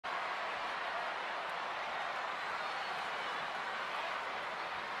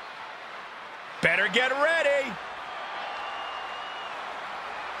Better get ready.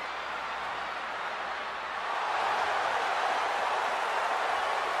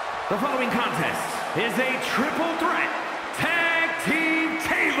 The following contest is a triple threat tag team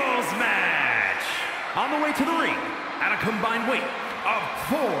tables match. On the way to the ring at a combined weight of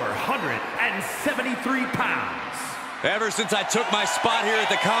 473 pounds. Ever since I took my spot here at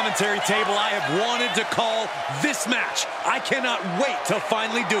the commentary table, I have wanted to call this match. I cannot wait to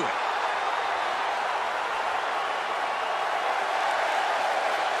finally do it.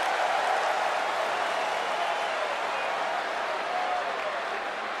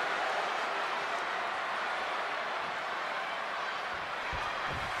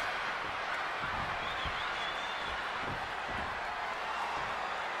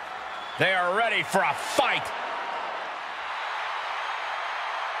 They are ready for a fight.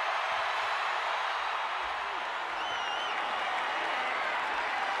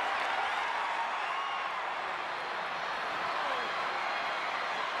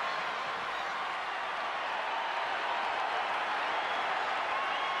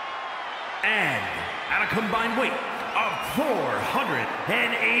 And at a combined weight of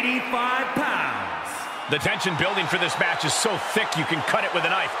 485 pounds. The tension building for this match is so thick you can cut it with a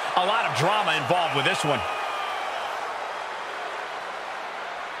knife. A lot of drama involved with this one.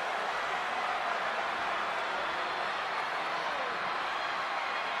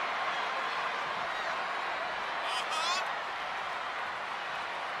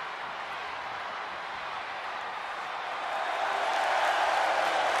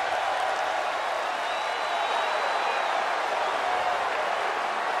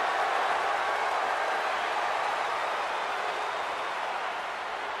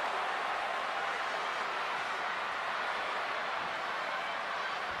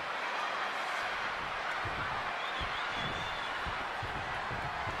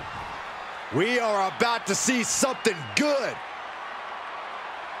 We are about to see something good.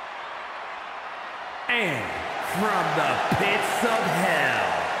 And from the pits of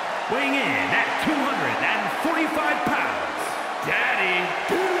hell, weighing in at 245 pounds, Daddy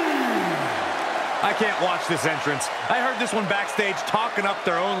Doom. I can't watch this entrance. I heard this one backstage talking up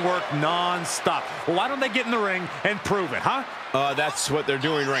their own work non-stop. Well, why don't they get in the ring and prove it, huh? That's what they're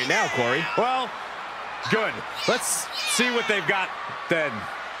doing right now, Corey. Well, good. Let's see what they've got then.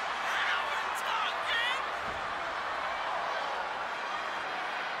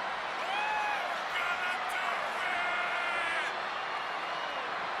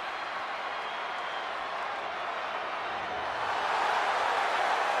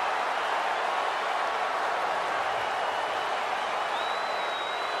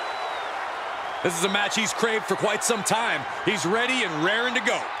 This is a match he's craved for quite some time. He's ready and raring to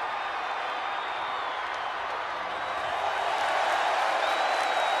go.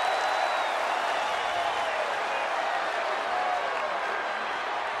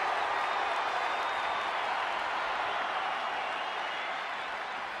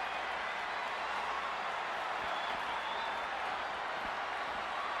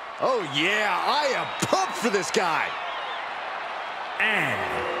 Oh yeah, I am pumped for this guy. And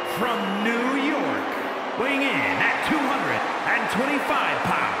from New York, weighing in at 225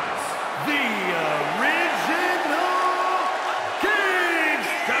 pounds, the original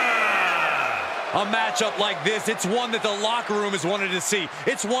Gangsta! A matchup like this, it's one that the locker room has wanted to see.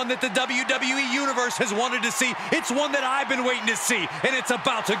 It's one that the WWE Universe has wanted to see. It's one that I've been waiting to see, and it's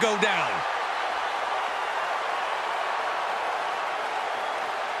about to go down.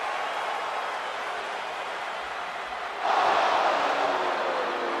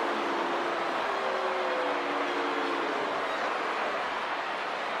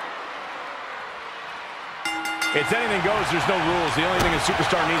 It's anything goes, there's no rules. The only thing a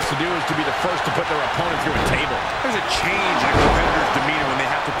superstar needs to do is to be the first to put their opponent through a table. There's a change in a competitor's demeanor when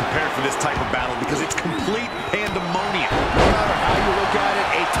they have to prepare for this type of battle because it's complete pandemonium. No matter how you look at it,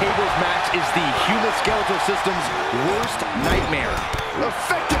 a tables match is the human skeletal system's worst nightmare.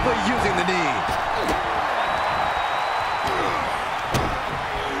 Effectively using the knee.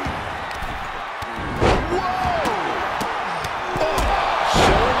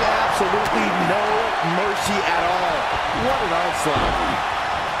 Absolutely no mercy at all. What an onslaught.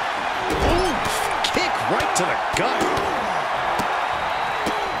 Oof, kick right to the gut.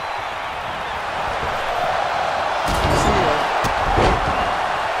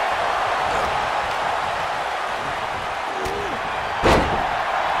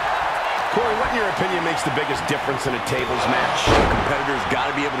 Corey, what in your opinion makes the biggest difference in a tables match? Competitors got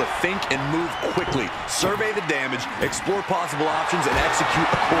to be able to think and move quickly, survey the damage, explore possible options, and execute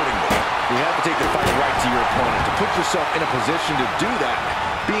accordingly. You have to take the fight right to your opponent. To put yourself in a position to do that,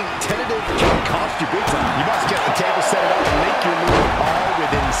 being tentative can cost you big time. You must get the table set it up and make your move all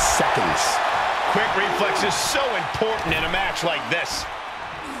within seconds. Quick reflex is so important in a match like this.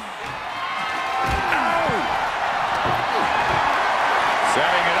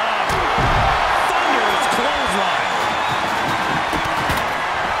 Setting it up. Thunderous clothesline.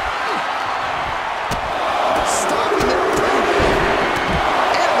 Stopping the table.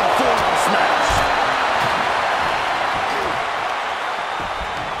 And the forearm smash.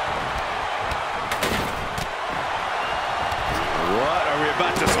 What are we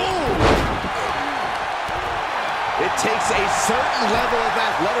about to see? It takes a certain level of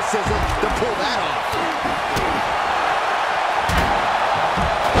athleticism to pull that off.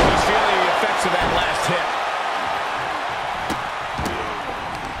 He's feeling the effects of that last hit.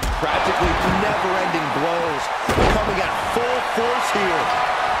 Practically never-ending blows coming at full force here.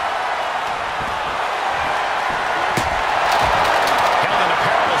 Held in a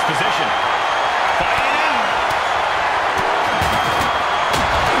perilous position. Fighting in.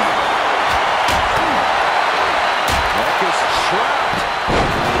 Marcus trapped.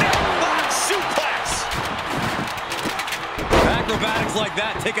 Neckbot suplex. Acrobatics like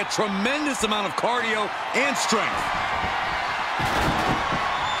that take a tremendous amount of cardio and strength.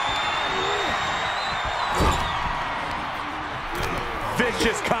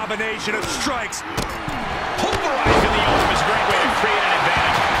 Vicious combination of strikes. Pulverizing the arm is a great way to create an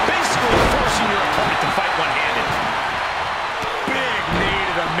advantage. Basically forcing your opponent to fight one-handed. Big knee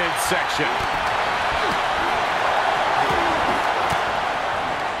to the midsection.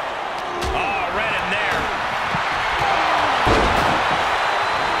 Oh, right in there.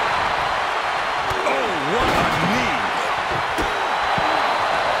 Oh, what a knee.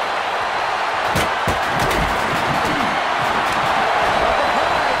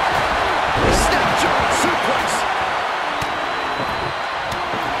 Snapshot suplex.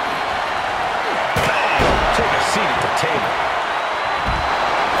 Take a seat at the table.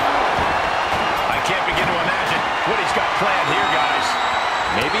 I can't begin to imagine what he's got planned here, guys.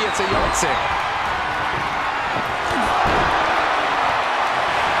 Maybe it's a yard sale.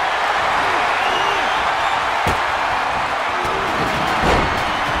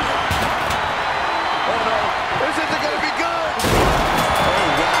 Oh no, this isn't going to be good. Oh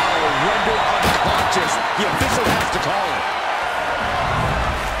wow, rendered unconscious. The official has to call it.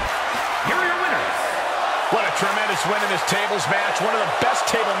 Here are your winners. What a tremendous win in this tables match. One of the best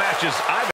table matches I've